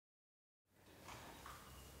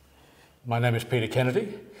My name is Peter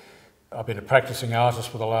Kennedy. I've been a practicing artist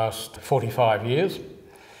for the last 45 years.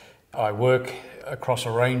 I work across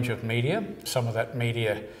a range of media. Some of that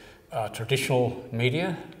media are traditional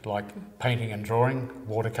media, like painting and drawing,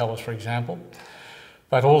 watercolours for example.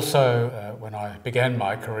 But also, when I began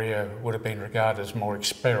my career, would have been regarded as more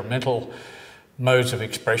experimental modes of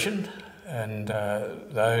expression. And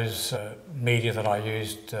those media that I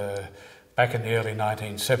used back in the early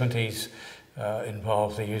 1970s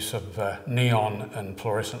involved the use of neon and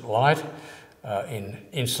fluorescent light in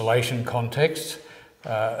installation contexts,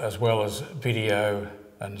 as well as video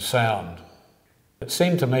and sound. It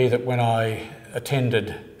seemed to me that when I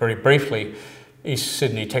attended, very briefly, East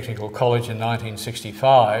Sydney Technical College in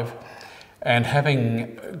 1965, and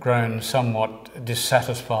having grown somewhat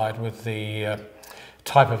dissatisfied with the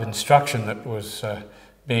type of instruction that was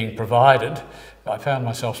being provided, I found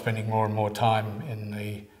myself spending more and more time in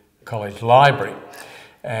the college library.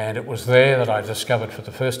 And it was there that I discovered for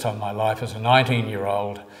the first time in my life as a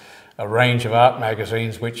 19-year-old a range of art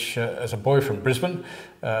magazines which, as a boy from Brisbane,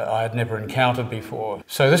 I had never encountered before.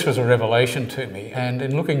 So this was a revelation to me. And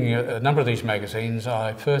in looking at a number of these magazines,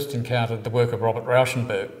 I first encountered the work of Robert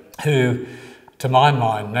Rauschenberg, who, to my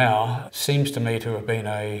mind now, seems to me to have been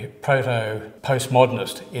a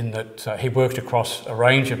proto-postmodernist in that he worked across a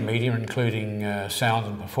range of media, including sound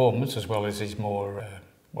and performance, as well as his more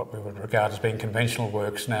what we would regard as being conventional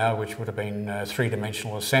works now, which would have been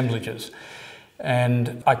three-dimensional assemblages.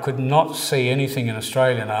 And I could not see anything in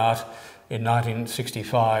Australian art in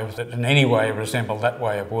 1965 that in any way resembled that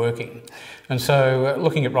way of working. And so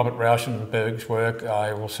looking at Robert Rauschenberg's work,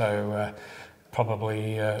 I also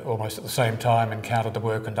probably almost at the same time encountered the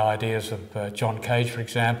work and ideas of John Cage, for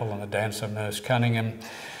example, and the dancer Merce Cunningham,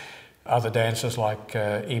 other dancers like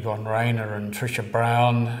Yvonne Rainer and Tricia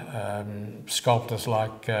Brown, sculptors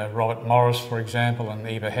like Robert Morris, for example, and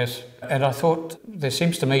Eva Hess. And I thought there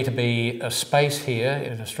seems to me to be a space here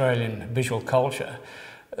in Australian visual culture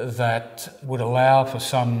that would allow for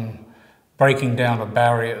some breaking down of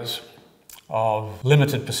barriers of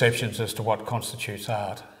limited perceptions as to what constitutes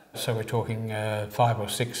art. So we're talking 5 or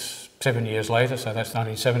 6, 7 years later, so that's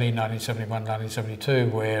 1970, 1971, 1972,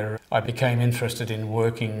 where I became interested in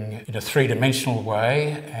working in a three-dimensional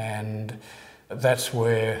way, and that's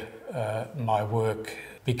where my work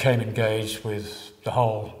became engaged with the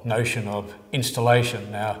whole notion of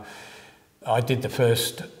installation. Now, I did the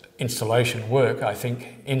first installation work, I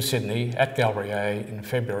think, in Sydney at Gallery A in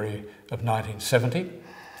February of 1970.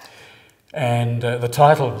 And the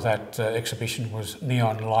title of that exhibition was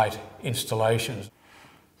Neon Light Installations.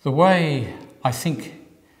 The way I think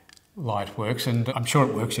light works, and I'm sure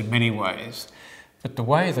it works in many ways, but the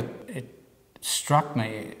way that it struck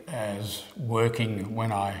me as working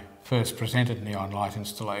when I first presented neon light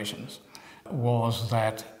installations was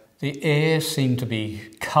that the air seemed to be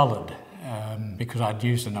coloured, because I'd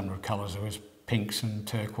used a number of colours. There was pinks and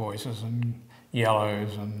turquoises and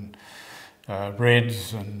yellows and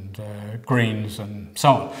reds and greens and so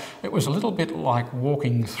on. It was a little bit like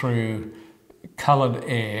walking through coloured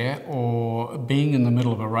air or being in the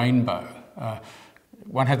middle of a rainbow.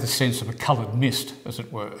 One had the sense of a coloured mist, as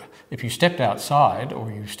it were. If you stepped outside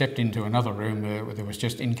or you stepped into another room where there was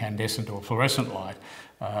just incandescent or fluorescent light,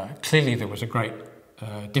 clearly there was a great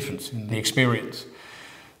difference in the experience.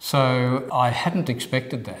 So I hadn't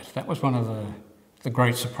expected that. That was one of the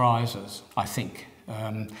great surprises, I think.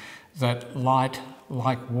 That light,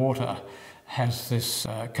 like water, has this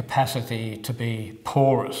capacity to be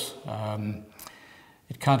porous.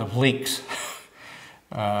 It kind of leaks.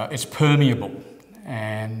 It's permeable.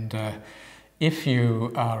 And if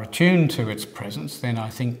you are attuned to its presence, then I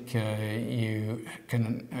think you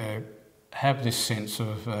can have this sense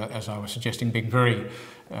of, as I was suggesting, being very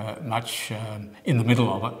much in the middle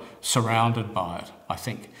of it, surrounded by it, I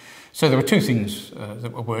think. So there were two things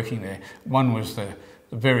that were working there. One was the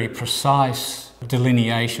very precise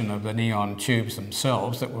delineation of the neon tubes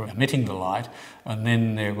themselves that were emitting the light, and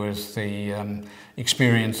then there was the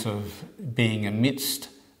experience of being amidst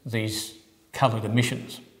these coloured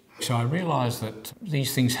emissions. So I realised that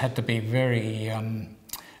these things had to be very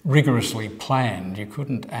rigorously planned. You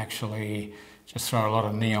couldn't actually just throw a lot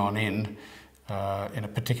of neon in a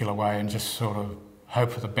particular way and just sort of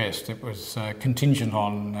hope for the best. It was contingent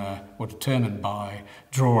on or determined by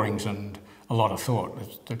drawings and a lot of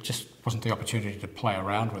thought. There just wasn't the opportunity to play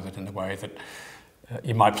around with it in the way that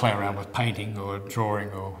you might play around with painting or drawing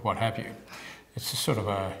or what have you. It's just sort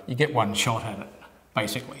of you get one shot at it,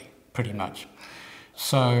 basically, pretty much.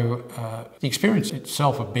 So the experience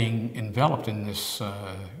itself of being enveloped in this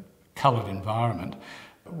coloured environment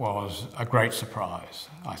was a great surprise,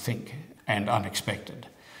 I think, and unexpected.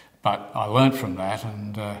 But I learnt from that,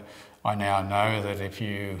 and I now know that if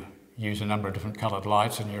you use a number of different coloured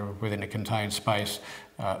lights and you're within a contained space,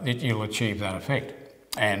 you'll achieve that effect.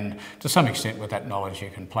 And to some extent with that knowledge you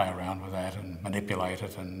can play around with that and manipulate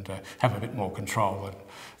it and have a bit more control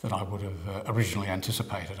than I would have originally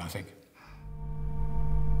anticipated, I think.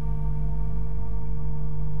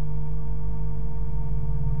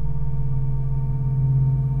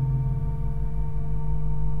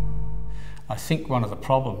 I think one of the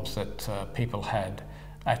problems that people had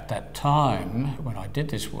at that time when I did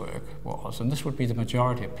this work was, and this would be the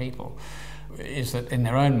majority of people, is that in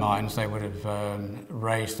their own minds they would have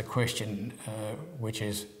raised the question, which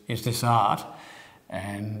is this art?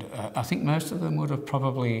 And I think most of them would have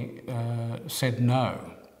probably said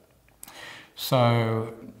no.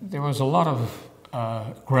 So there was a lot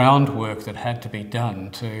of groundwork that had to be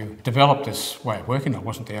done to develop this way of working. I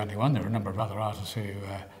wasn't the only one. There were a number of other artists who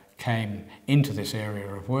came into this area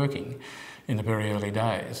of working in the very early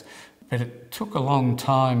days. But it took a long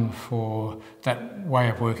time for that way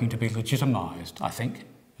of working to be legitimised, I think.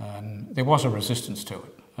 There was a resistance to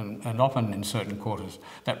it, and often in certain quarters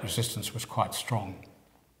that resistance was quite strong.